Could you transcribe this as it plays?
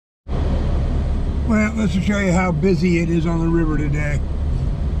Well, let's show you how busy it is on the river today.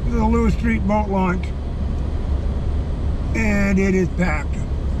 This is a Lewis Street boat launch, and it is packed.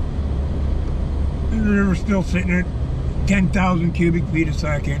 The river's still sitting at 10,000 cubic feet a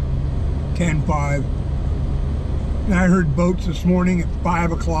second, 10.5. And I heard boats this morning at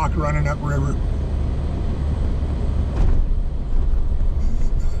 5 o'clock running upriver.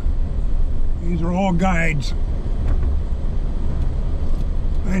 These are all guides.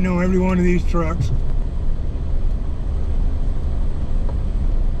 I know every one of these trucks.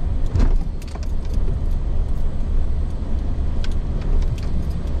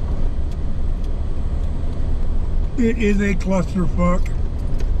 It is a clusterfuck.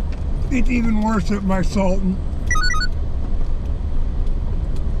 It's even worse at my Sultan.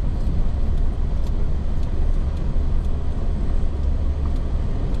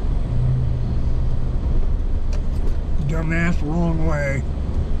 Dumbass, wrong way.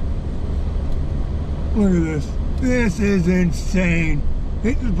 Look at this. This is insane.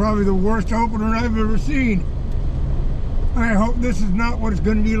 This is probably the worst opener I've ever seen. I hope this is not what it's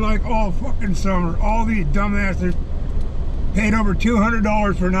going to be like all fucking summer. All these dumbasses paid over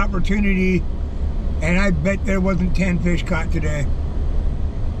 $200 for an opportunity, and I bet there wasn't 10 fish caught today.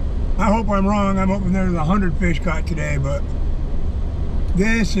 I hope I'm wrong. I'm hoping there's 100 fish caught today, but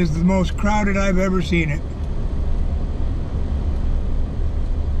this is the most crowded I've ever seen it.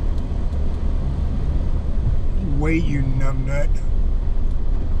 Wait, you numbnut.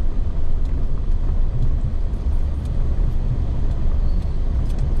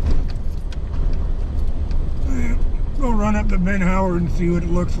 Go run up to Ben Howard and see what it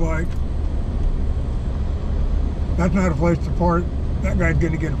looks like. That's not a place to park. That guy's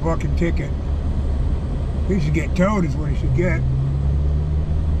gonna get a fucking ticket. He should get towed is what he should get.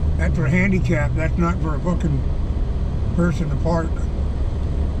 That's for handicap. That's not for a fucking person to park.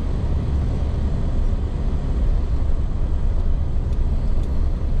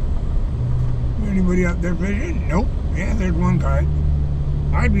 Anybody out there fishing? Nope. Yeah, there's one guy.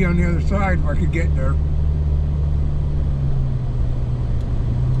 I'd be on the other side if I could get there.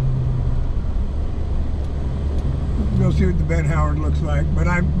 Go see what the Ben Howard looks like, but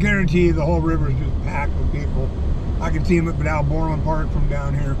I guarantee you the whole river is just packed with people. I can see them at Balboa Park from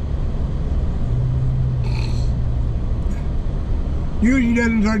down here. Usually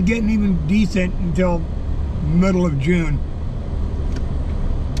doesn't start getting even decent until middle of June.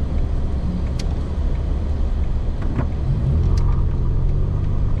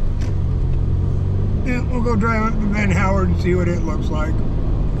 Yeah, we'll go drive up to Ben Howard and see what it looks like.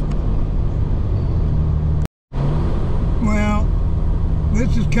 Well,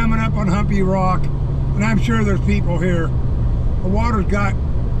 this is coming up on Humpy Rock, and I'm sure there's people here. The water's got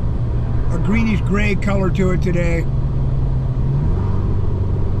a greenish gray color to it today.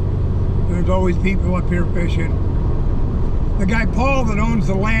 There's always people up here fishing. The guy Paul that owns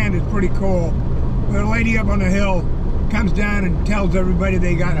the land is pretty cool. The lady up on the hill comes down and tells everybody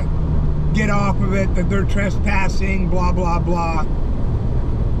they gotta get off of it, that they're trespassing, blah blah blah.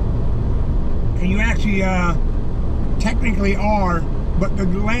 And you actually technically are, but the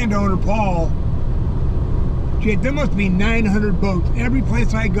landowner Paul, shit, there must be 900 boats. Every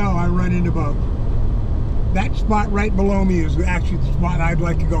place I go I run into boats. That spot right below me is actually the spot I'd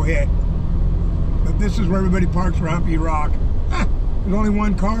like to go hit. But this is where everybody parks for Humpy Rock. Ha, there's only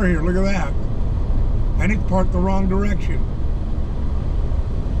one car here, look at that. And it's parked the wrong direction.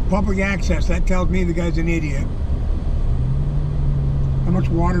 Public access, that tells me the guy's an idiot. How much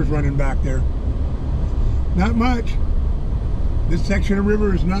water's running back there? Not much. This section of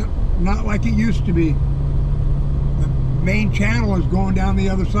river is not like it used to be. The main channel is going down the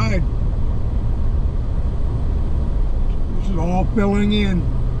other side. This is all filling in.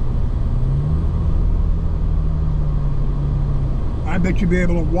 I bet you'll be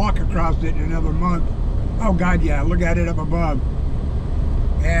able to walk across it in another month. Oh God, yeah, look at it up above.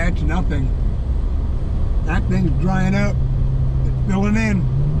 Yeah, it's nothing. That thing's drying up. It's filling in.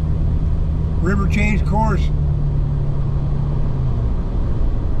 River changed course.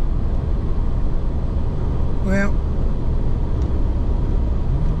 Well,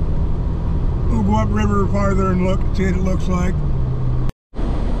 we'll go upriver farther and look, see what it looks like.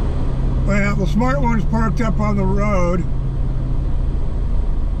 Well, the smart one's parked up on the road,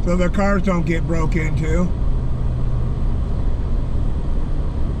 so their cars don't get broke into.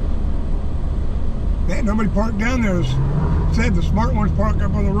 Yeah, nobody parked down there. Said the smart one's parked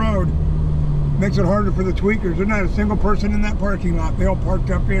up on the road. Makes it harder for the tweakers. There's not a single person in that parking lot. They all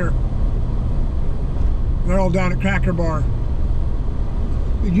parked up here. They're all down at Cracker Bar.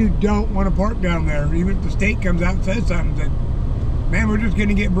 You don't want to park down there. Even if the state comes out and says something, that, man, we're just going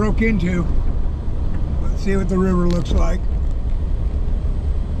to get broke into. See what the river looks like.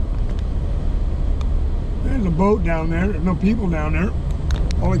 There's a boat down there. There's no people down there.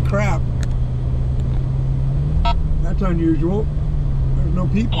 Holy crap. That's unusual. There's no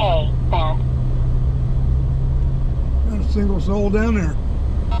people. Not a single soul down there.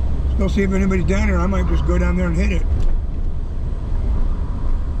 Let's go see if anybody's down there. I might just go down there and hit it.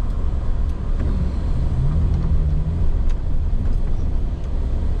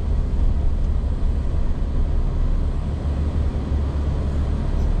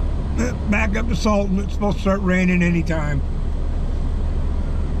 Back up to Salton. It's supposed to start raining anytime.